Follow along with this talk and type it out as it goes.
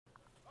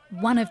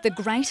One of the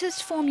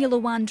greatest Formula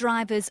One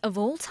drivers of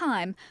all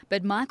time,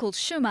 but Michael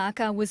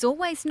Schumacher was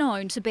always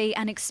known to be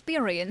an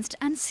experienced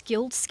and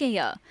skilled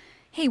skier.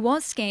 He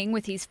was skiing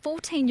with his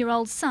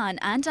 14-year-old son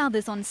and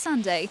others on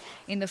Sunday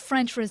in the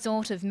French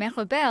resort of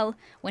Mirabel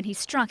when he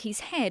struck his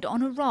head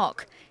on a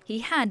rock. He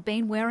had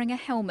been wearing a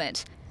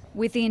helmet.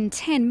 Within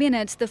 10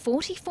 minutes, the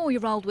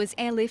 44-year-old was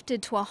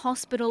airlifted to a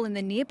hospital in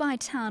the nearby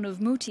town of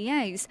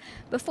Moutiers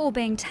before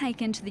being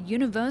taken to the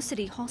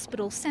University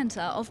Hospital Centre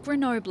of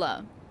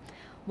Grenoble.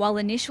 While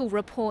initial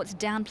reports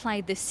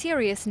downplayed the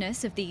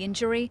seriousness of the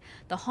injury,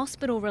 the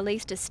hospital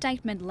released a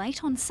statement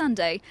late on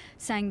Sunday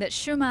saying that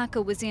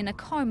Schumacher was in a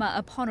coma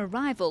upon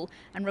arrival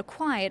and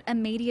required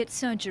immediate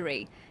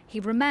surgery.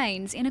 He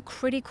remains in a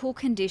critical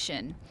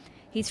condition.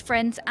 His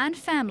friends and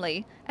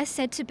family are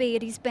said to be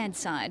at his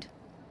bedside.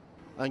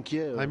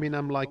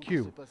 I'm like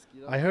you.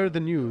 I heard the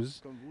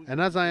news,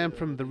 and as I am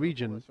from the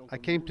region, I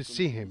came to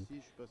see him.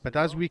 But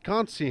as we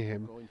can't see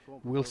him,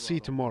 we'll see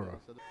tomorrow.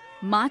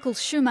 Michael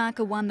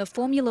Schumacher won the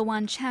Formula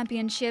One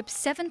championship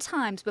 7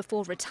 times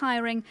before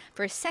retiring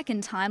for a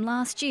second time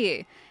last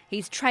year.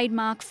 His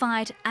trademark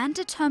fight and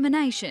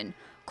determination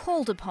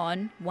called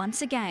upon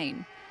once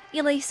again.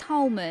 Elise,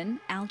 Holman,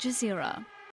 Jazeera.